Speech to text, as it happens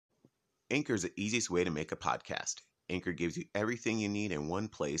Anchor is the easiest way to make a podcast. Anchor gives you everything you need in one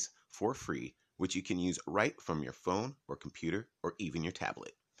place for free, which you can use right from your phone or computer or even your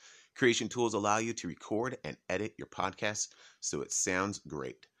tablet. Creation tools allow you to record and edit your podcast so it sounds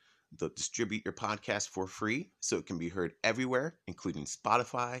great. They'll distribute your podcast for free so it can be heard everywhere, including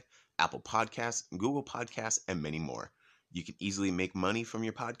Spotify, Apple Podcasts, Google Podcasts, and many more. You can easily make money from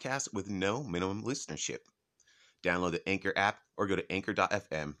your podcast with no minimum listenership. Download the Anchor app or go to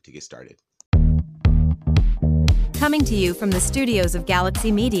anchor.fm to get started. Coming to you from the studios of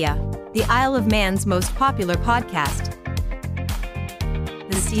Galaxy Media, the Isle of Man's most popular podcast,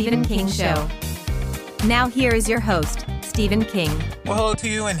 The Stephen King Show. Now here is your host, Stephen King. Well, hello to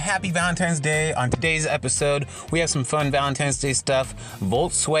you and happy Valentine's Day. On today's episode, we have some fun Valentine's Day stuff,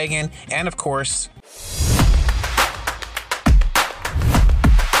 Volkswagen, and of course,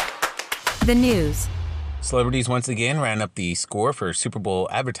 the news. Celebrities once again ran up the score for Super Bowl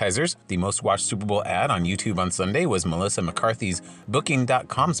advertisers. The most watched Super Bowl ad on YouTube on Sunday was Melissa McCarthy's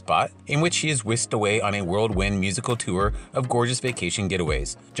Booking.com spot, in which she is whisked away on a whirlwind musical tour of gorgeous vacation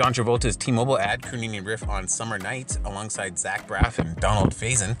getaways. John Travolta's T-Mobile ad, crooning a riff on Summer Nights alongside Zach Braff and Donald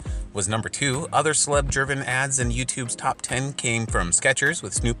Faison, was number 2. Other celeb-driven ads in YouTube's top 10 came from Skechers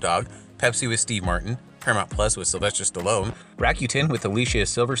with Snoop Dogg, Pepsi with Steve Martin, Paramount Plus with Sylvester Stallone, Rakuten with Alicia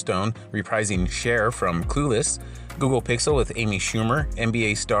Silverstone reprising Cher from Clueless, Google Pixel with Amy Schumer,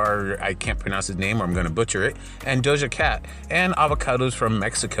 NBA star, I can't pronounce his name or I'm going to butcher it, and Doja Cat, and Avocados from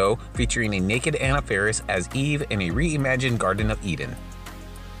Mexico featuring a naked Anna Faris as Eve in a reimagined Garden of Eden.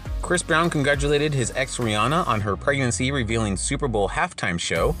 Chris Brown congratulated his ex Rihanna on her pregnancy, revealing Super Bowl halftime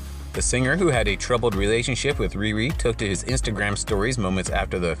show. The singer, who had a troubled relationship with Riri, took to his Instagram stories moments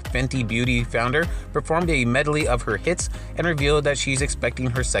after the Fenty Beauty founder performed a medley of her hits and revealed that she's expecting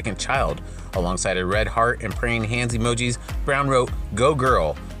her second child. Alongside a red heart and praying hands emojis, Brown wrote, "Go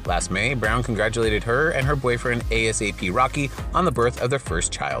Girl." Last May, Brown congratulated her and her boyfriend ASAP Rocky on the birth of their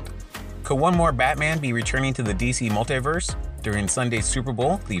first child. Could one more Batman be returning to the DC multiverse? During Sunday's Super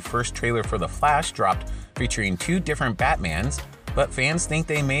Bowl, the first trailer for The Flash dropped featuring 2 different Batmans, but fans think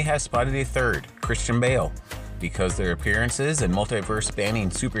they may have spotted a third, Christian Bale. Because their appearances in multiverse-spanning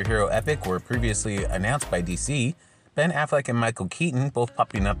superhero epic were previously announced by DC, Ben Affleck and Michael Keaton, both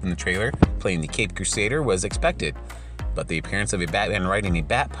popping up in the trailer, playing the Caped Crusader, was expected. But the appearance of a Batman riding a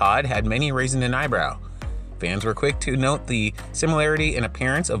Batpod had many raising an eyebrow. Fans were quick to note the similarity in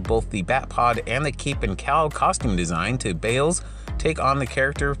appearance of both the Batpod and the cape and cowl costume design to Bale's take on the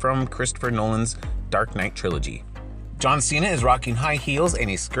character from Christopher Nolan's Dark Knight trilogy. John Cena is rocking high heels and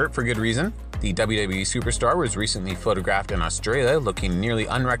a skirt for good reason. The WWE superstar was recently photographed in Australia looking nearly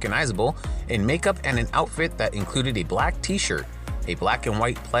unrecognizable in makeup and an outfit that included a black t-shirt, a black and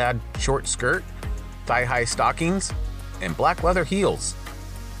white plaid short skirt, thigh-high stockings, and black leather heels.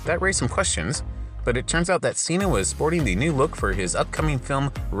 That raised some questions, but it turns out that Cena was sporting the new look for his upcoming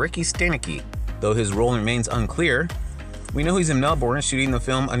film Ricky Stanicky. Though his role remains unclear, we know he's in Melbourne shooting the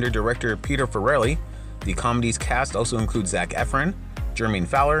film under director Peter Farrelly. The comedy's cast also includes Zac Efron, Jermaine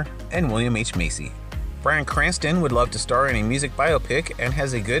Fowler, and William H. Macy. Bryan Cranston would love to star in a music biopic and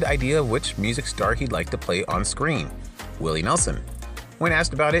has a good idea of which music star he'd like to play on screen, Willie Nelson. When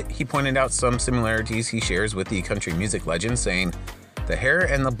asked about it, he pointed out some similarities he shares with the country music legend, saying, "The hair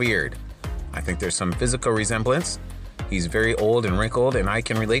and the beard. I think there's some physical resemblance. He's very old and wrinkled, and I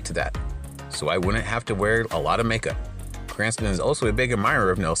can relate to that. So I wouldn't have to wear a lot of makeup." Cranston is also a big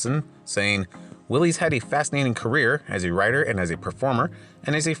admirer of Nelson, saying, "Willie's had a fascinating career as a writer and as a performer,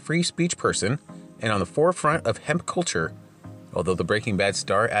 and as a free speech person, and on the forefront of hemp culture," although the Breaking Bad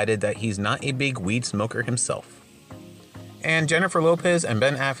star added that he's not a big weed smoker himself. And Jennifer Lopez and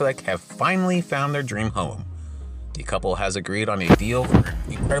Ben Affleck have finally found their dream home. The couple has agreed on a deal for an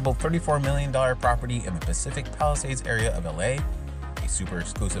incredible $34 million property in the Pacific Palisades area of LA, a super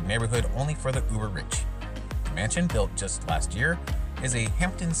exclusive neighborhood only for the uber rich. The mansion, built just last year, is a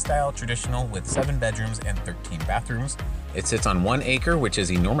Hampton-style traditional with 7 bedrooms and 13 bathrooms. It sits on 1 acre, which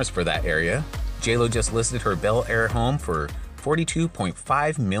is enormous for that area. J-Lo just listed her Bel Air home for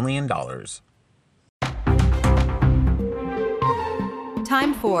 $42.5 million.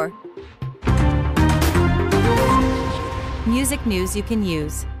 Time for music news you can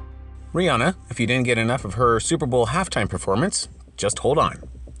use. Rihanna, if you didn't get enough of her Super Bowl halftime performance, just hold on.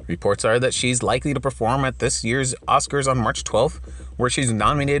 Reports are that she's likely to perform at this year's Oscars on March 12th, where she's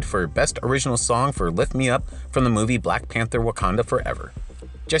nominated for Best Original Song for Lift Me Up from the movie Black Panther: Wakanda Forever.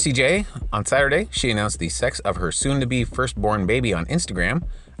 Jessie J, on Saturday, she announced the sex of her soon-to-be firstborn baby on Instagram,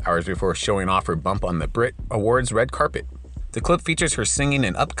 hours before showing off her bump on the Brit Awards red carpet. The clip features her singing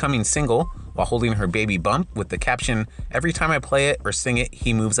an upcoming single, while holding her baby bump with the caption, "Every time I play it or sing it,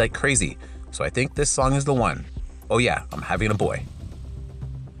 he moves like crazy. So I think this song is the one. Oh yeah, I'm having a boy."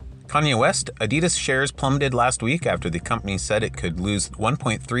 Kanye West, Adidas shares plummeted last week after the company said it could lose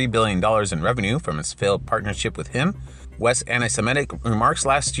 $1.3 billion in revenue from its failed partnership with him. West's anti-Semitic remarks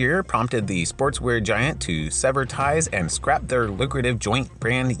last year prompted the sportswear giant to sever ties and scrap their lucrative joint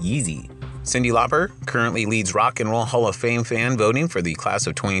brand Yeezy. Cyndi Lauper currently leads Rock and Roll Hall of Fame fan voting for the class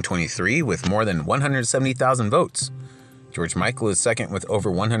of 2023 with more than 170,000 votes. George Michael is second with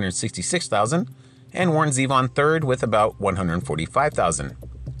over 166,000, and Warren Zevon third with about 145,000.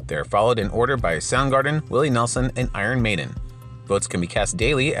 They are followed in order by Soundgarden, Willie Nelson, and Iron Maiden. Votes can be cast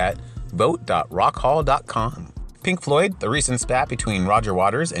daily at vote.rockhall.com. Pink Floyd, the recent spat between Roger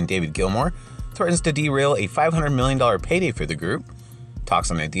Waters and David Gilmour, threatens to derail a $500 million payday for the group.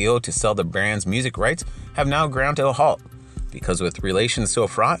 Talks on a deal to sell the band's music rights have now ground to a halt. Because with relations so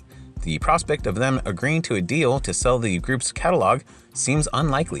fraught, the prospect of them agreeing to a deal to sell the group's catalog seems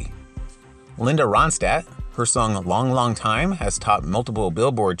unlikely. Linda Ronstadt, her song Long Long Time has topped multiple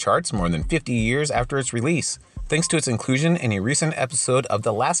Billboard charts more than 50 years after its release, thanks to its inclusion in a recent episode of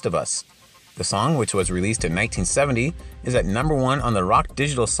The Last of Us. The song, which was released in 1970, is at number 1 on the Rock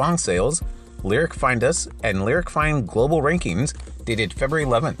Digital Song Sales, Lyric Find Us, and Lyric Find Global Rankings, dated February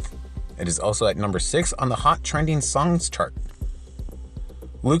 11th. It is also at number 6 on the Hot Trending Songs chart.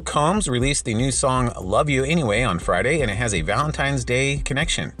 Luke Combs released the new song Love You Anyway on Friday, and it has a Valentine's Day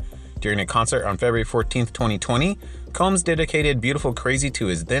connection. During a concert on February 14, 2020, Combs dedicated Beautiful Crazy to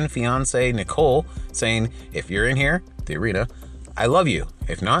his then fiancée Nicole, saying, "If you're in here, the arena, I love you.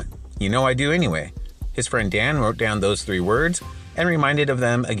 If not, you know I do anyway." His friend Dan wrote down those 3 words and reminded of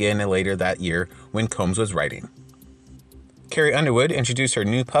them again later that year when Combs was writing. Carrie Underwood introduced her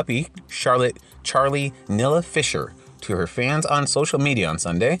new puppy, Charlotte Charlie Nilla Fisher, to her fans on social media on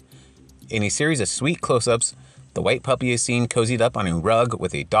Sunday. In a series of sweet close-ups, the white puppy is seen cozied up on a rug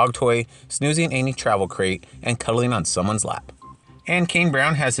with a dog toy, snoozing in a travel crate, and cuddling on someone's lap. And Kane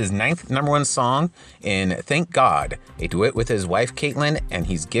Brown has his 9th number 1 song in Thank God, a duet with his wife Caitlyn, and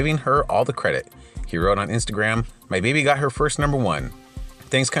he's giving her all the credit. He wrote on Instagram, "My baby got her first number 1.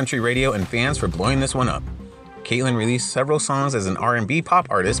 Thanks country radio and fans for blowing this one up." Caitlyn released several songs as an R&B pop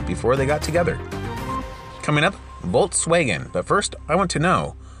artist before they got together. Coming up, Volkswagen. But first, I want to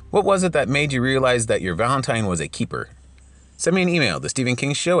know, what was it that made you realize that your Valentine was a keeper? Send me an email,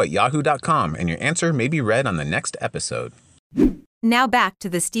 thestephenkingshow@yahoo.com, and your answer may be read on the next episode. Now back to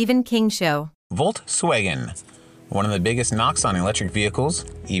the Stephen King Show. Volkswagen. One of the biggest knocks on electric vehicles,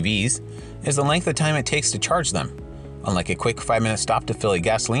 EVs, is the length of time it takes to charge them. Unlike a quick 5-minute stop to fill a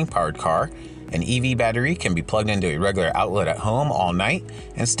gasoline-powered car, an EV battery can be plugged into a regular outlet at home all night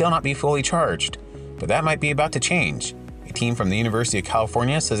and still not be fully charged. But that might be about to change. A team from the University of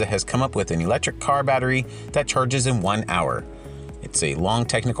California says it has come up with an electric car battery that charges in 1 hour. It's a long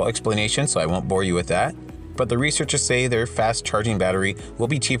technical explanation, so I won't bore you with that. But the researchers say their fast charging battery will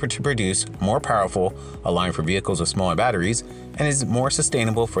be cheaper to produce, more powerful, allowing for vehicles with smaller batteries, and is more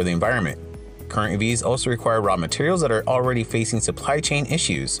sustainable for the environment. Current EVs also require raw materials that are already facing supply chain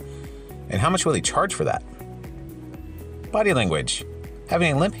issues. And how much will they charge for that? Body language.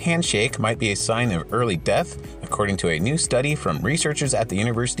 Having a limp handshake might be a sign of early death, according to a new study from researchers at the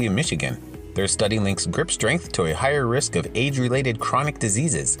University of Michigan. Their study links grip strength to a higher risk of age-related chronic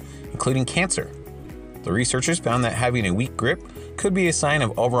diseases, including cancer. The researchers found that having a weak grip could be a sign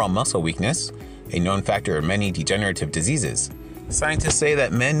of overall muscle weakness, a known factor of many degenerative diseases. Scientists say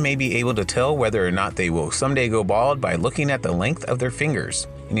that men may be able to tell whether or not they will someday go bald by looking at the length of their fingers.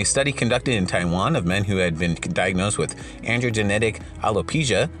 In a study conducted in Taiwan of men who had been diagnosed with androgenetic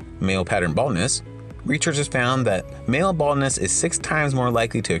alopecia, male pattern baldness, researchers found that male baldness is 6 times more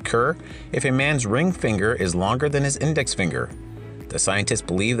likely to occur if a man's ring finger is longer than his index finger. The scientists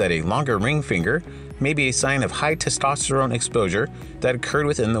believe that a longer ring finger may be a sign of high testosterone exposure that occurred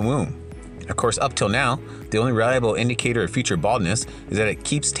within the womb. Of course, up till now, the only reliable indicator of future baldness is that it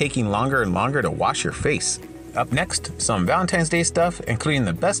keeps taking longer and longer to wash your face. Up next, some Valentine's Day stuff, including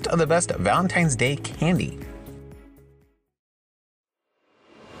the best of the best Valentine's Day candy.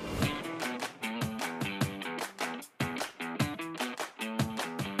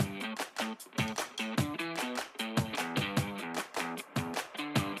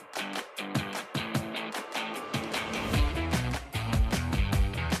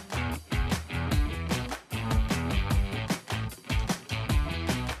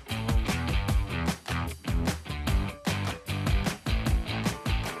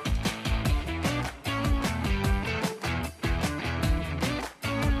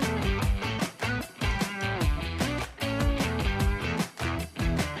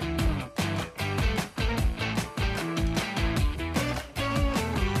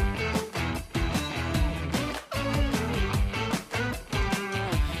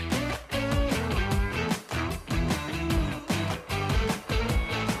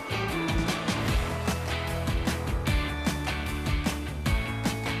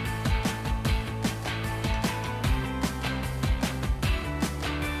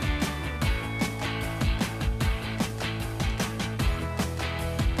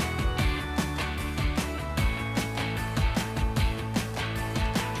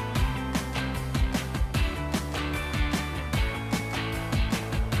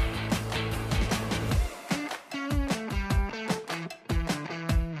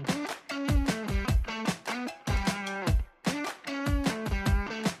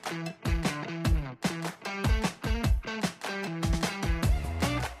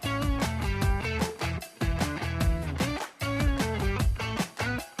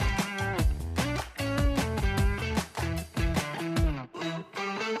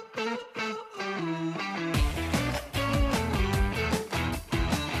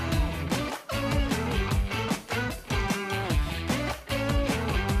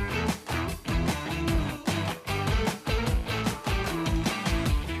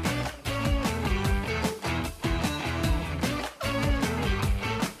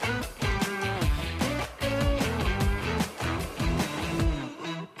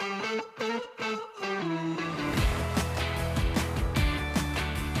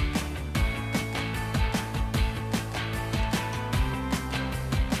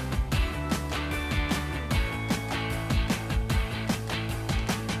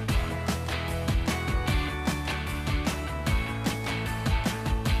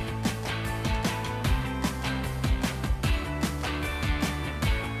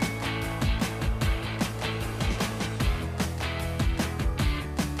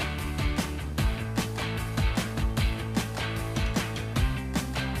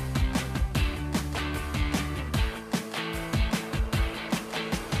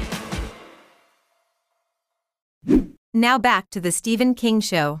 Now back to the Stephen King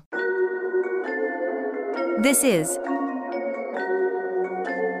Show. This is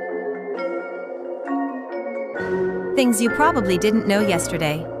Things You Probably Didn't Know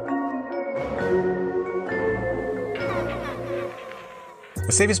Yesterday.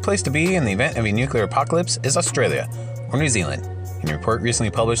 The safest place to be in the event of a nuclear apocalypse is Australia or New Zealand. In a report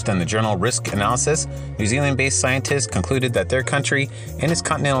recently published in the journal Risk Analysis, New Zealand-based scientists concluded that their country and its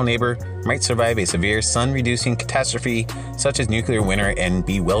continental neighbor might survive a severe sun-reducing catastrophe such as nuclear winter and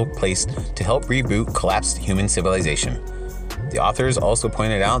be well placed to help reboot collapsed human civilization. The authors also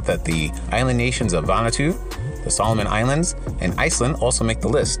pointed out that the island nations of Vanuatu, the Solomon Islands, and Iceland also make the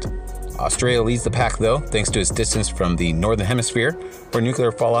list. Australia leads the pack though, thanks to its distance from the northern hemisphere, where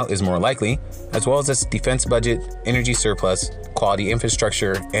nuclear fallout is more likely, as well as its defense budget, energy surplus, quality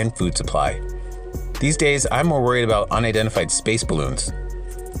infrastructure, and food supply. These days, I'm more worried about unidentified space balloons.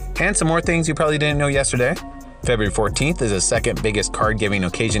 And some more things you probably didn't know yesterday. February 14th is the second biggest card-giving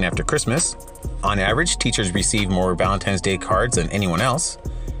occasion after Christmas. On average, teachers receive more Valentine's Day cards than anyone else.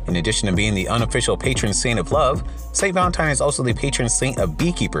 In addition to being the unofficial patron saint of love, St. Valentine is also the patron saint of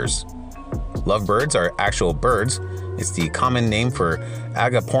beekeepers. Lovebirds are actual birds. It's the common name for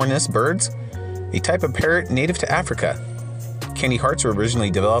Agapornis birds, a type of parrot native to Africa. Candy hearts were originally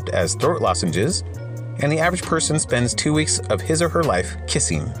developed as throat lozenges, and the average person spends 2 weeks of his or her life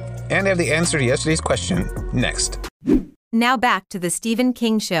kissing. And I have the answer to yesterday's question next. Now back to the Stephen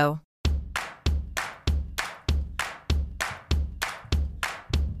King Show.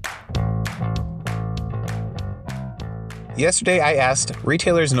 Yesterday, I asked,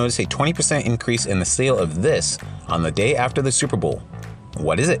 retailers notice a 20% increase in the sale of this on the day after the Super Bowl.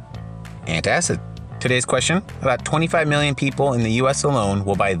 What is it? Antacid. Today's question, about 25 million people in the US alone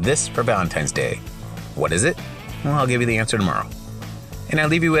will buy this for Valentine's Day. What is it? Well, I'll give you the answer tomorrow. And I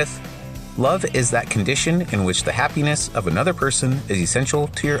leave you with, love is that condition in which the happiness of another person is essential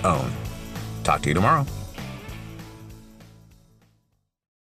to your own. Talk to you tomorrow.